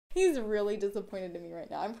He's really disappointed in me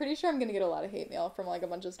right now. I'm pretty sure I'm gonna get a lot of hate mail from like a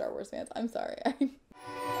bunch of Star Wars fans. I'm sorry.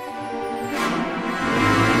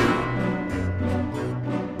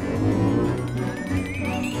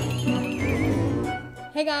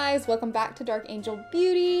 Hey guys, welcome back to Dark Angel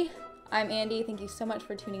Beauty. I'm Andy. Thank you so much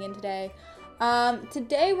for tuning in today.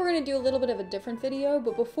 Today we're going to do a little bit of a different video,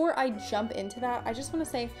 but before I jump into that, I just want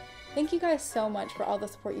to say thank you guys so much for all the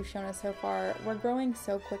support you've shown us so far. We're growing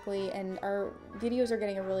so quickly and our videos are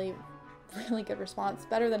getting a really good response,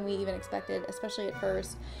 better than we even expected, especially at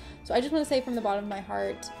first. So I just want to say from the bottom of my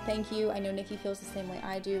heart, thank you. I know Nikki feels the same way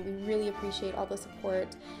I do. We really appreciate all the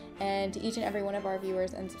support, and to each and every one of our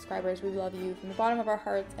viewers and subscribers, we love you from the bottom of our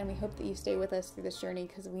hearts, and we hope that you stay with us through this journey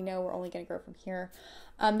because we know we're only going to grow from here.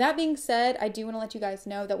 That being said, I do want to let you guys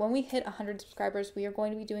know that when we hit 100 subscribers, we are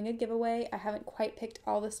going to be doing a giveaway. I haven't quite picked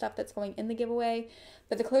all the stuff that's going in the giveaway,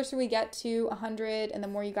 but the closer we get to 100 and the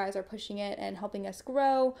more you guys are pushing it and helping us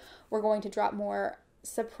grow, we're going to drop more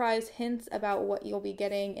surprise hints about what you'll be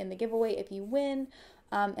getting in the giveaway if you win.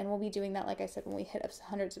 And we'll be doing that, like I said, when we hit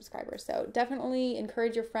 100 subscribers. So definitely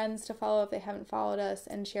encourage your friends to follow if they haven't followed us,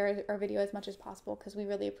 and share our video as much as possible because we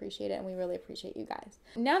really appreciate it and we really appreciate you guys.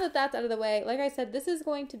 Now that that's out of the way, like I said, this is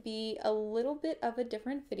going to be a little bit of a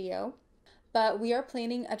different video, but we are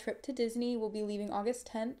planning a trip to Disney. We'll be leaving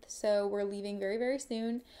August 10th, so we're leaving very, very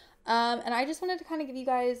soon. And I just wanted to kind of give you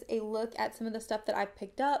guys a look at some of the stuff that I've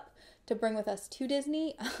picked up to bring with us to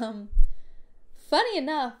Disney. Funny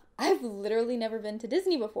enough, I've literally never been to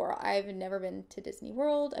Disney before. I've never been to Disney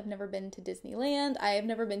World. I've never been to Disneyland. I have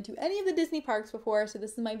never been to any of the Disney parks before, so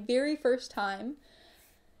this is my very first time.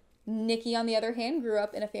 Nikki, on the other hand, grew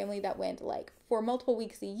up in a family that went like for multiple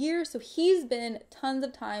weeks a year, so he's been tons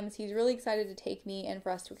of times. He's really excited to take me and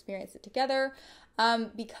for us to experience it together.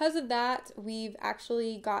 Because of that, we've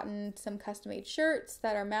actually gotten some custom-made shirts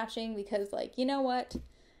that are matching because, like, you know what?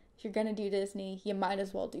 If you're gonna do Disney, you might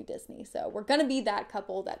as well do Disney. So we're gonna be that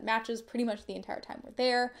couple that matches pretty much the entire time we're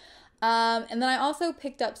there. And then I also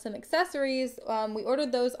picked up some accessories. We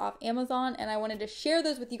ordered those off Amazon, and I wanted to share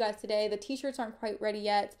those with you guys today. The t-shirts aren't quite ready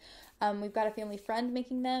yet. We've got a family friend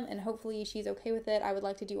making them, and hopefully she's okay with it. I would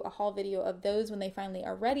like to do a haul video of those when they finally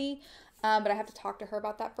are ready, but I have to talk to her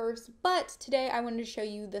about that first. But today I wanted to show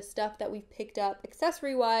you the stuff that we've picked up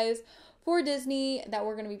accessory-wise for Disney that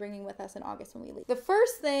we're going to be bringing with us in August when we leave. The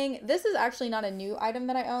first thing, this is actually not a new item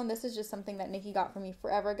that I own. This is just something that Nikki got for me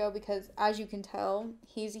forever ago because, as you can tell,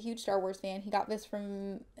 he's a huge Star Wars fan. He got this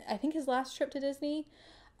from, I think, his last trip to Disney.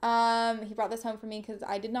 He brought this home for me because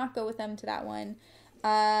I did not go with them to that one.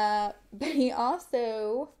 But he got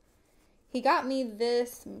me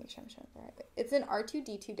this, let me make sure I'm showing it right. It's an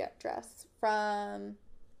R2-D2 dress from,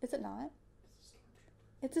 is it not?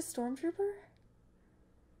 It's a Stormtrooper?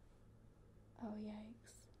 Oh,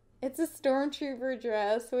 yikes. It's a Stormtrooper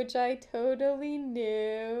dress, which I totally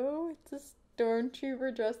knew. It's a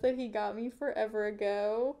Stormtrooper dress that he got me forever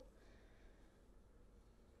ago.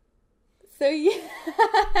 So, yeah.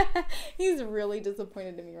 He's really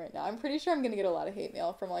disappointed in me right now. I'm pretty sure I'm going to get a lot of hate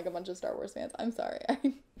mail from, like, a bunch of Star Wars fans. I'm sorry.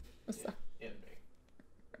 I'm sorry. Yeah, and me.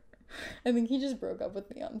 I think he just broke up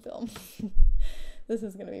with me on film. This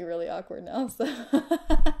is going to be really awkward now, so...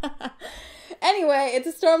 Anyway, it's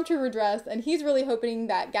a Stormtrooper dress, and he's really hoping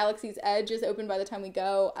that Galaxy's Edge is open by the time we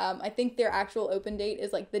go. I think their actual open date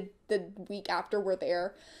is like the week after we're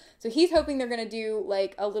there. So he's hoping they're going to do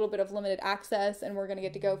like a little bit of limited access, and we're going to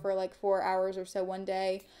get to go for like 4 hours or so one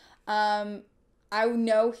day. I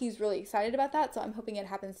know he's really excited about that, so I'm hoping it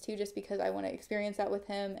happens too, just because I want to experience that with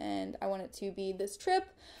him, and I want it to be this trip.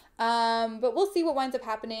 But we'll see what winds up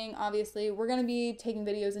happening. Obviously, we're going to be taking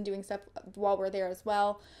videos and doing stuff while we're there as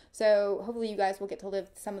well. So hopefully you guys will get to live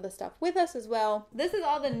some of the stuff with us as well. This is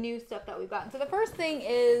all the new stuff that we've gotten. So the first thing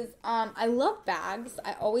is, I love bags.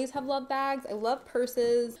 I always have loved bags. I love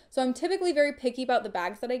purses. So I'm typically very picky about the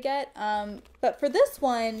bags that I get. But for this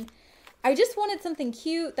one, I just wanted something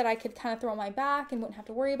cute that I could kind of throw on my back and wouldn't have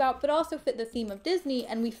to worry about, but also fit the theme of Disney.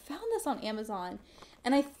 And we found this on Amazon,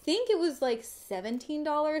 and I think it was like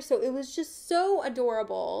 $17. So it was just so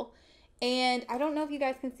adorable. And I don't know if you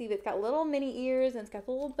guys can see, but it's got little mini ears and it's got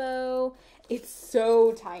the little bow. It's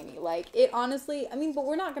so tiny. Like, it honestly, I mean, but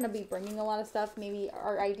we're not going to be bringing a lot of stuff. Maybe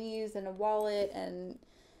our IDs and a wallet and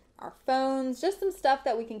our phones, just some stuff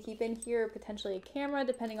that we can keep in here, potentially a camera,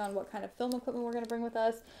 depending on what kind of film equipment we're going to bring with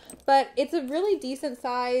us. But it's a really decent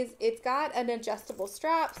size. It's got an adjustable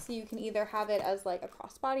strap, so you can either have it as like a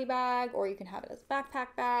crossbody bag, or you can have it as a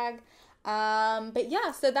backpack bag. But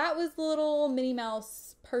yeah, so that was the little Minnie Mouse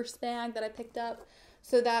purse bag that I picked up,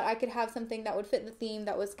 so that I could have something that would fit the theme,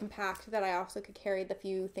 that was compact, that I also could carry the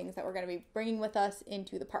few things that we're going to be bringing with us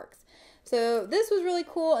into the parks. So this was really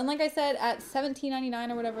cool. And like I said, at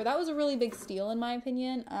 $17.99 or whatever, that was a really big steal in my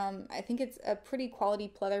opinion. I think it's a pretty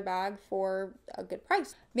quality pleather bag for a good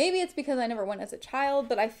price. Maybe it's because I never went as a child,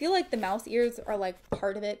 but I feel like the mouse ears are like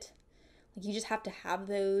part of it. Like you just have to have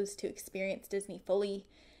those to experience Disney fully.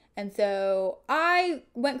 And so I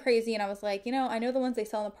went crazy and I was like, you know, I know the ones they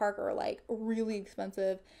sell in the park are like really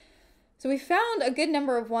expensive. So we found a good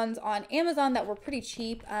number of ones on Amazon that were pretty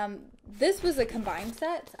cheap. This was a combined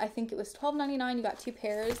set. I think it was $12.99. You got 2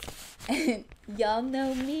 pairs. And y'all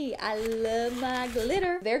know me. I love my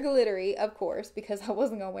glitter. They're glittery, of course, because I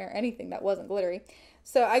wasn't going to wear anything that wasn't glittery.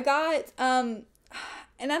 So I got, and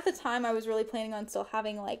at the time I was really planning on still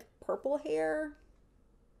having like purple hair.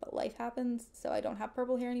 But life happens, so I don't have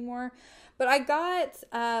purple hair anymore. But I got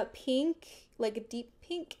pink, like a deep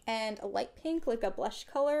pink and a light pink, like a blush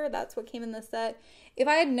color. That's what came in the set. If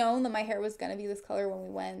I had known that my hair was going to be this color when we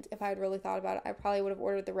went, if I had really thought about it, I probably would have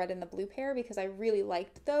ordered the red and the blue pair because I really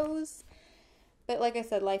liked those. But like I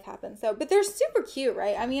said, life happens. So, but they're super cute,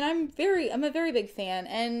 right? I mean, I'm a very big fan.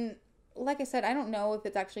 And like I said, I don't know if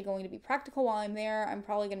it's actually going to be practical while I'm there. I'm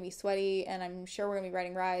probably going to be sweaty and I'm sure we're going to be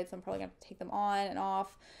riding rides. So I'm probably going to take them on and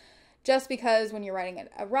off just because when you're riding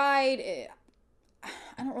a ride,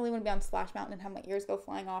 I don't really want to be on Splash Mountain and have my ears go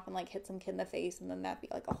flying off and like hit some kid in the face and then that'd be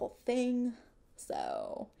like a whole thing.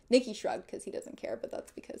 So Nikki shrugged because he doesn't care, but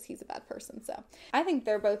that's because he's a bad person. So I think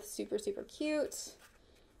they're both super, super cute.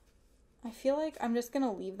 I feel like I'm just going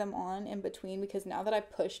to leave them on in between because now that I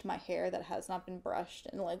pushed my hair that has not been brushed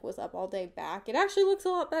and like was up all day back, it actually looks a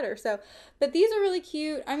lot better. So, but these are really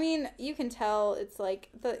cute. I mean, you can tell it's like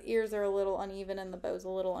the ears are a little uneven and the bow's a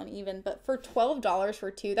little uneven, but for $12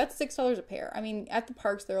 for 2, that's $6 a pair. I mean, at the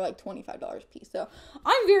parks, they're like $25 a piece. So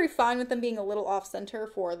I'm very fine with them being a little off center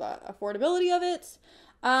for the affordability of it.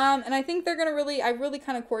 And I think they're going to I really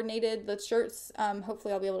kind of coordinated the shirts.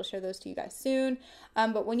 Hopefully I'll be able to show those to you guys soon.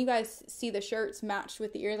 But when you guys see the shirts matched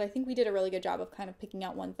with the ears, I think we did a really good job of kind of picking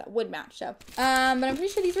out ones that would match. So, but I'm pretty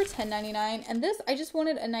sure these were $10.99. And this, I just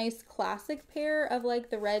wanted a nice classic pair of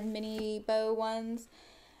like the red mini bow ones.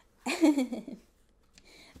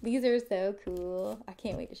 These are so cool. I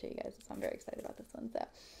can't wait to show you guys this. I'm very excited about this one. So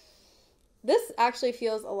this actually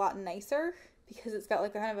feels a lot nicer because it's got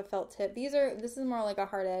like a kind of a felt tip. This is more like a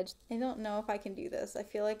hard edge. I don't know if I can do this. I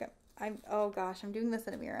feel like oh gosh, I'm doing this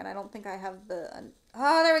in a mirror and I don't think I have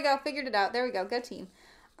oh, there we go. Figured it out. There we go. Good team.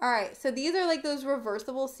 All right. So these are like those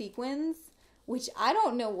reversible sequins, which I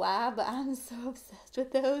don't know why, but I'm so obsessed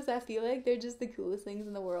with those. I feel like they're just the coolest things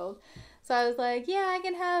in the world. So I was like, yeah, I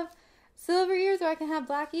can have silver ears or I can have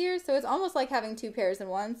black ears. So it's almost like having 2 pairs in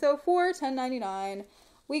one. So for $10.99,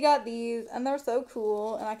 we got these, and they're so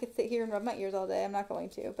cool, and I could sit here and rub my ears all day. I'm not going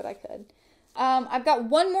to, but I could. I've got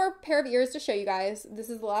one more pair of ears to show you guys. This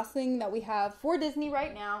is the last thing that we have for Disney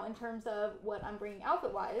right now in terms of what I'm bringing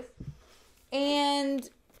outfit-wise. And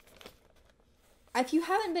if you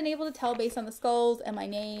haven't been able to tell based on the skulls and my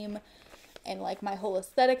name and, like, my whole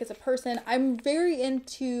aesthetic as a person, I'm very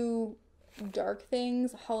into dark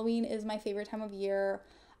things. Halloween is my favorite time of year.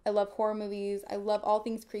 I love horror movies. I love all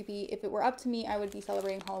things creepy. If it were up to me, I would be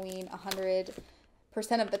celebrating Halloween 100%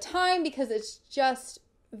 of the time because it's just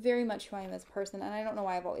very much who I am as a person. And I don't know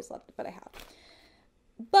why I've always loved it, but I have.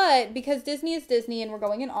 But because Disney is Disney and we're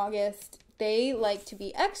going in August, they like to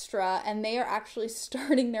be extra and they are actually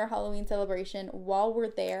starting their Halloween celebration while we're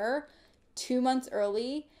there 2 months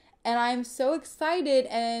early. And I'm so excited.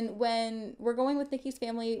 And when we're going with Nikki's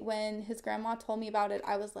family, when his grandma told me about it,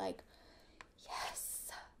 I was like, yes.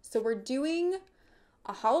 So we're doing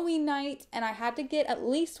a Halloween night, and I had to get at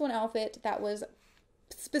least one outfit that was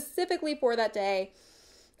specifically for that day,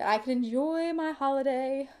 that I could enjoy my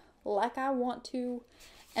holiday like I want to.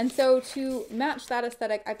 And so to match that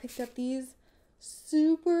aesthetic, I picked up these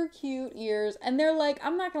super cute ears, and they're like,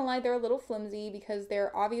 I'm not gonna lie, they're a little flimsy because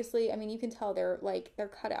they're obviously, I mean, you can tell they're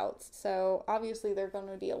cutouts, so obviously they're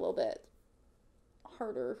gonna be a little bit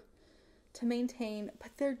harder to maintain, but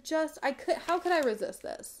they're just, how could I resist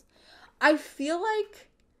this? I feel like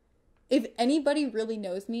if anybody really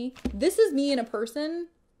knows me, this is me in a person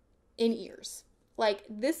in ears. Like,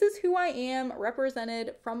 this is who I am,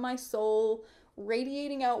 represented from my soul,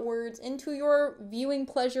 radiating outwards into your viewing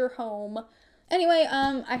pleasure home. Anyway,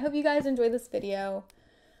 I hope you guys enjoyed this video.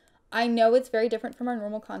 I know it's very different from our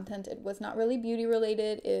normal content. It was not really beauty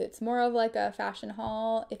related. It's more of like a fashion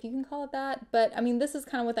haul, if you can call it that. But I mean, this is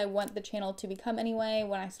kind of what I want the channel to become anyway.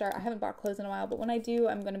 When I start, I haven't bought clothes in a while, but when I do,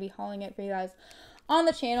 I'm going to be hauling it for you guys on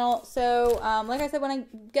the channel. So, like I said, when I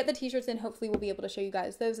get the t-shirts in, hopefully we'll be able to show you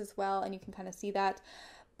guys those as well, and you can kind of see that.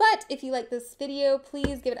 But if you like this video,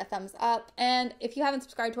 please give it a thumbs up. And if you haven't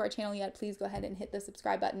subscribed to our channel yet, please go ahead and hit the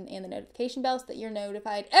subscribe button and the notification bell so that you're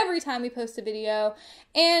notified every time we post a video.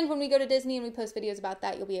 And when we go to Disney and we post videos about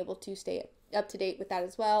that, you'll be able to stay up to date with that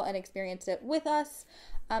as well and experience it with us.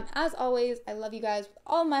 As always, I love you guys with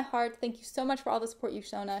all my heart. Thank you so much for all the support you've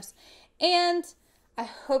shown us. And I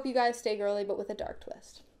hope you guys stay girly, but with a dark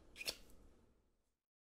twist.